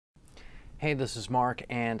Hey, this is Mark,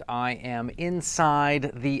 and I am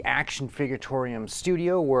inside the Action Figuratorium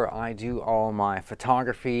studio where I do all my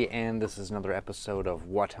photography, and this is another episode of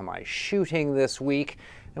What Am I Shooting This Week,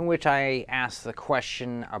 in which I ask the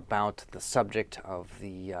question about the subject of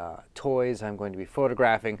the toys I'm going to be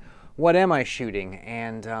photographing. What am I shooting?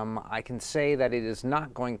 And I can say that it is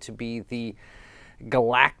not going to be the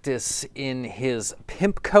Galactus in his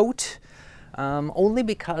pimp coat, only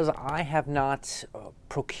because I have not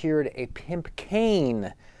procured a pimp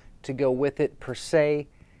cane to go with it per se.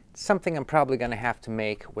 It's something I'm probably going to have to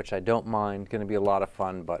make, which I don't mind. Going to be a lot of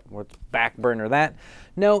fun, but we'll back burner that.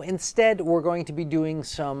 No, instead we're going to be doing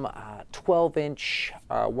some 12-inch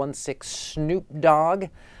 1/6 Snoop Dogg.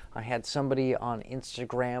 I had somebody on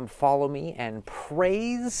Instagram follow me and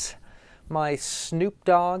praise my Snoop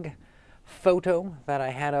Dogg photo that I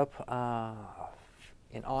had up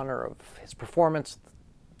in honor of his performance,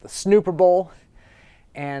 the Snooper Bowl.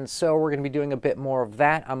 And so we're going to be doing a bit more of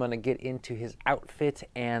that. I'm going to get into his outfit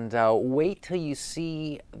and wait till you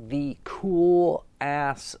see the cool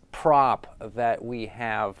ass prop that we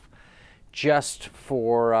have just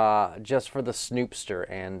for the Snoopster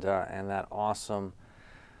and that awesome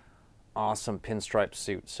pinstripe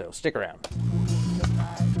suit. So stick around.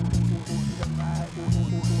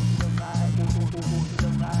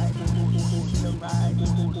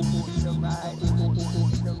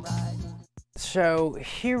 So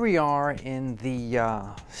here we are in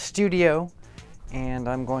the studio, and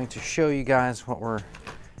I'm going to show you guys what we're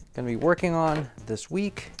going to be working on this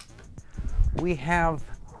week. We have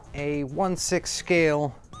a 1/6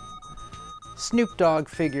 scale Snoop Dogg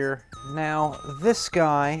figure. Now this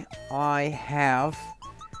guy I have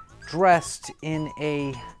dressed in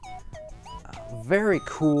a very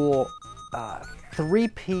cool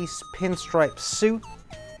 3-piece pinstripe suit.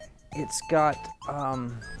 It's got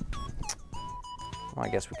well, I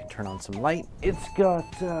guess we can turn on some light. It's got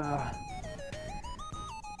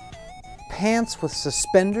pants with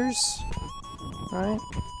suspenders, right?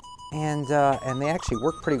 And they actually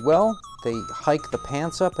work pretty well. They hike the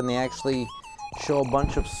pants up and they actually show a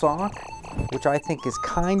bunch of sock, which I think is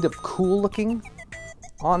kind of cool looking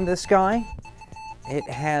on this guy. It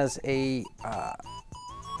has a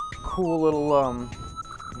cool little,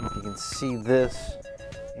 if you can see this,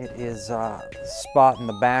 it is the spot in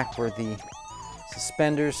the back where the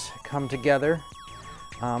suspenders come together.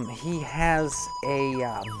 He has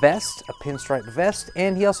a vest, a pinstripe vest,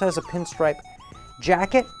 and he also has a pinstripe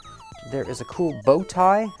jacket. There is a cool bow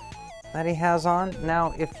tie that he has on.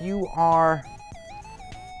 Now, if you are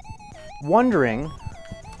wondering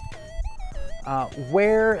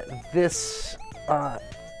where this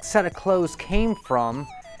set of clothes came from,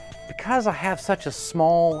 because I have such a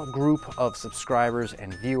small group of subscribers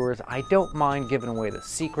and viewers, I don't mind giving away the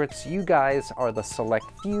secrets. You guys are the select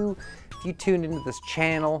few. If you tuned into this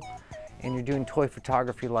channel and you're doing toy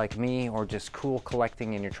photography like me, or just cool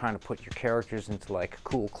collecting and you're trying to put your characters into like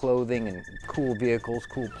cool clothing and cool vehicles,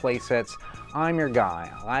 cool play sets, I'm your guy.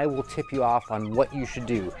 I will tip you off on what you should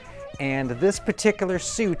do. And this particular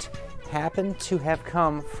suit happened to have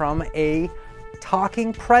come from a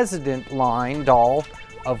Talking President line doll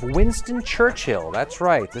of Winston Churchill. That's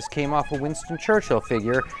right, this came off a Winston Churchill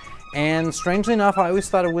figure, and strangely enough I always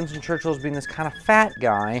thought of Winston Churchill as being this kind of fat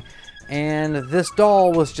guy, and this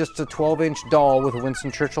doll was just a 12-inch doll with a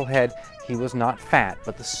Winston Churchill head. He was not fat,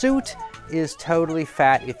 but the suit is totally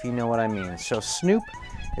fat, if you know what I mean. So Snoop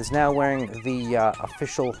is now wearing the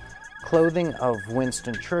official clothing of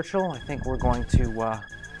Winston Churchill. I think we're going to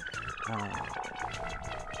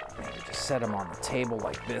just set him on the table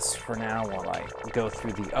like this for now while I go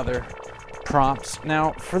through the other props.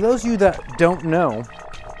 Now, for those of you that don't know,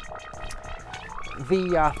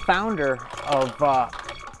 the founder of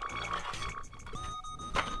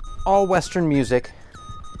all Western music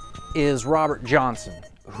is Robert Johnson,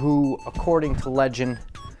 who, according to legend,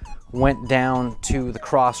 went down to the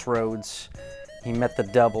crossroads. He met the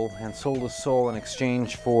devil and sold his soul in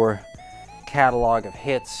exchange for a catalog of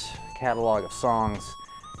hits, a catalog of songs.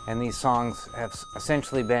 And these songs have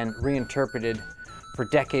essentially been reinterpreted for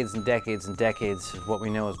decades and decades and decades of what we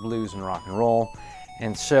know as blues and rock and roll.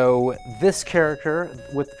 And so this character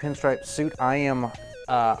with the pinstripe suit, I am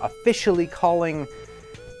officially calling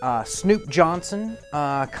Snoop Johnson,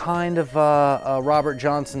 kind of a Robert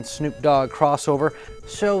Johnson Snoop Dogg crossover.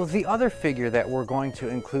 So the other figure that we're going to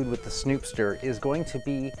include with the Snoopster is going to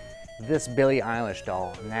be this Billie Eilish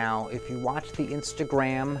doll. Now, if you watch the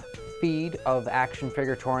Instagram feed of Action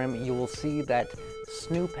Figuratorium, you will see that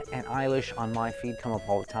Snoop and Eilish on my feed come up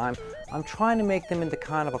all the time. I'm trying to make them into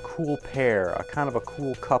kind of a cool pair, a kind of a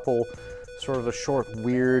cool couple, sort of a short,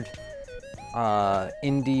 weird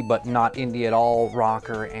indie but not indie at all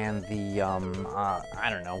rocker, and the I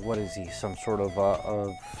don't know, what is he, some sort of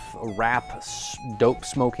a rap dope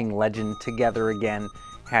smoking legend together again,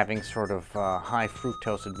 having sort of high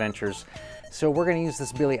fructose adventures. So we're going to use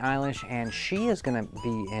this Billie Eilish, and she is going to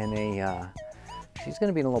be in a she's going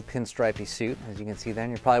to be in a little pinstripey suit, as you can see there.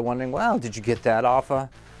 And you're probably wondering, well, did you get that off a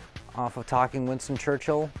talking Winston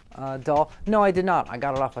Churchill doll? No, I did not. I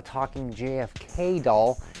got it off a talking JFK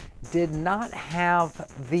doll. Did not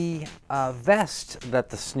have the vest that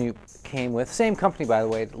the Snoop came with. Same company, by the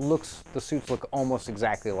way. The suits look almost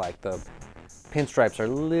exactly like. The pinstripes are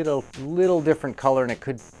little different color, and it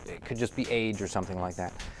could just be age or something like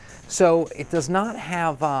that. So it does not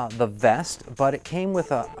have the vest, but it came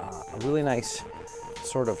with a really nice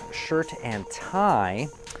sort of shirt and tie.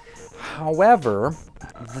 However,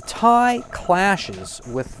 the tie clashes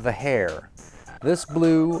with the hair. This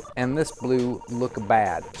blue and this blue look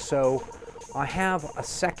bad. So I have a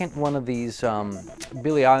second one of these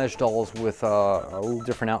Billie Eilish dolls with a little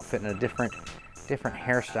different outfit and a different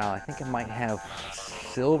hairstyle. I think it might have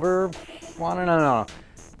silver on it. No.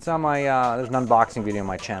 It's on my, there's an unboxing video on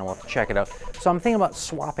my channel. We'll have to check it out. So I'm thinking about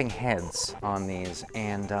swapping heads on these.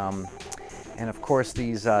 And of course,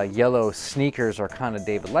 these yellow sneakers are kind of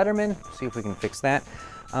David Letterman. See if we can fix that.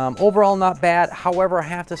 Overall, not bad. However, I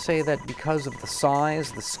have to say that because of the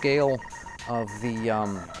size, the scale of the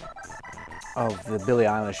Billie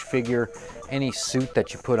Eilish figure, any suit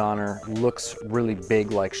that you put on her looks really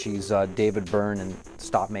big, like she's David Byrne and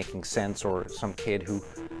Stop Making Sense, or some kid who,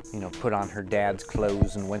 you know, put on her dad's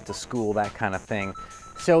clothes and went to school, that kind of thing.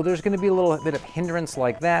 So there's going to be a little bit of hindrance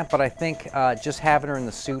like that, but I think just having her in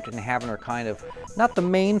the suit and having her kind of, not the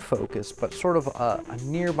main focus, but sort of a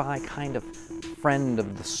nearby kind of friend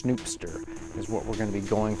of the Snoopster is what we're going to be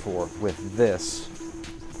going for with this.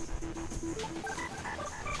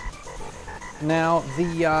 Now,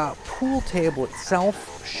 the pool table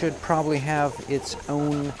itself should probably have its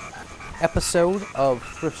own episode of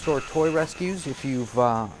Thrift Store Toy Rescues. If you've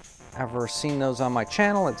ever seen those on my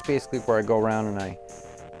channel, it's basically where I go around and I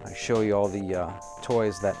show you all the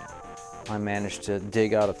toys that I managed to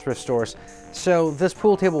dig out of thrift stores. So this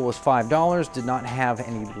pool table was $5, did not have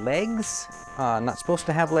any legs, not supposed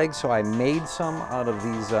to have legs, so I made some out of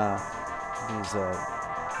these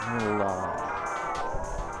little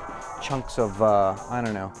chunks of, I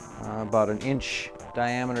don't know, about an inch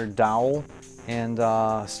diameter dowel, and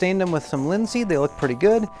stained them with some linseed. They look pretty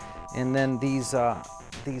good. And then these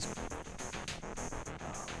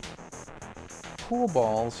pool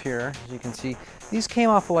balls here, as you can see, these came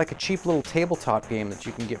off of like a cheap little tabletop game that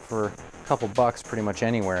you can get for a couple bucks pretty much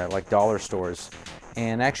anywhere at like dollar stores.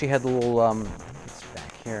 And actually had the little, it's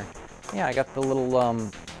back here. Yeah, I got the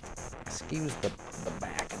little, excuse the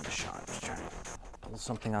back in the shot. Just trying to pull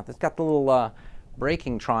something out. It's got the little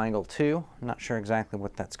braking triangle too. I'm not sure exactly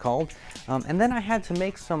what that's called. And then I had to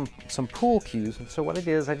make some pool cues. And so what I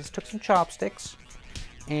did is I just took some chopsticks,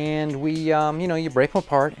 and we, you know, you break them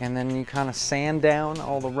apart, and then you kind of sand down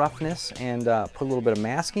all the roughness and put a little bit of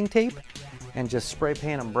masking tape and just spray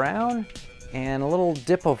paint them brown, and a little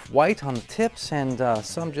dip of white on the tips, and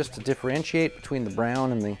some just to differentiate between the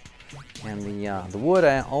brown and the wood.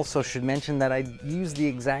 I also should mention that I used the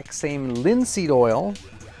exact same linseed oil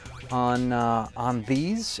on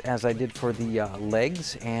these as I did for the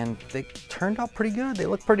legs, and they turned out pretty good. They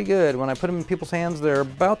look pretty good. When I put them in people's hands, they're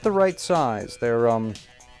about the right size. They're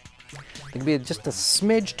they can be just a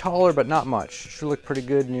smidge taller, but not much. Should look pretty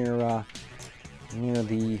good near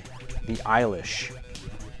the Eilish.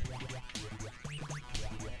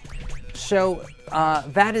 So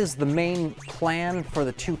that is the main plan for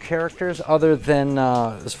the two characters, other than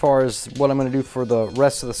as far as what I'm going to do for the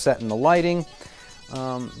rest of the set and the lighting.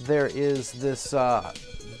 There is this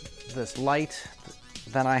this light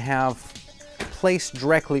that I have placed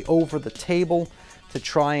directly over the table to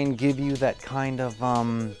try and give you that kind of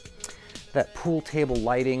that pool table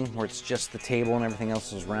lighting where it's just the table and everything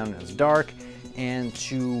else is around and it's dark. And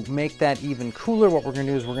to make that even cooler, what we're going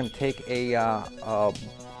to do is we're going to take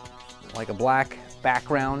like a black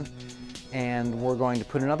background, and we're going to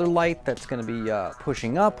put another light that's going to be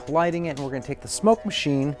pushing up, lighting it, and we're going to take the smoke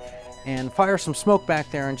machine and fire some smoke back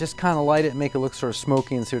there and just kind of light it and make it look sort of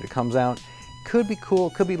smoky and see what it comes out. Could be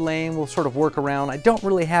cool, could be lame. We'll sort of work around. I don't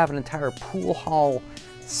really have an entire pool hall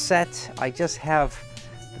set. I just have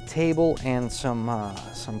the table and some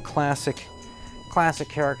classic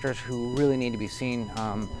characters who really need to be seen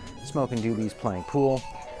smoking doobies playing pool.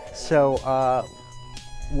 So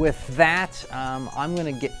with that, I'm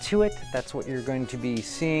going to get to it. That's what you're going to be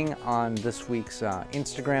seeing on this week's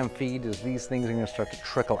Instagram feed, is these things are going to start to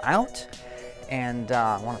trickle out. And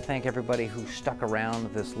I want to thank everybody who stuck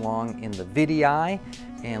around this long in the vidii,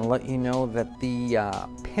 and let you know that the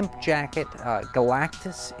Pimp Jacket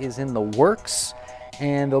Galactus is in the works,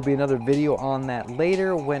 and there'll be another video on that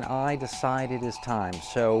later when I decide it is time.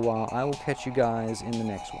 So I will catch you guys in the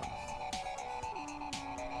next one.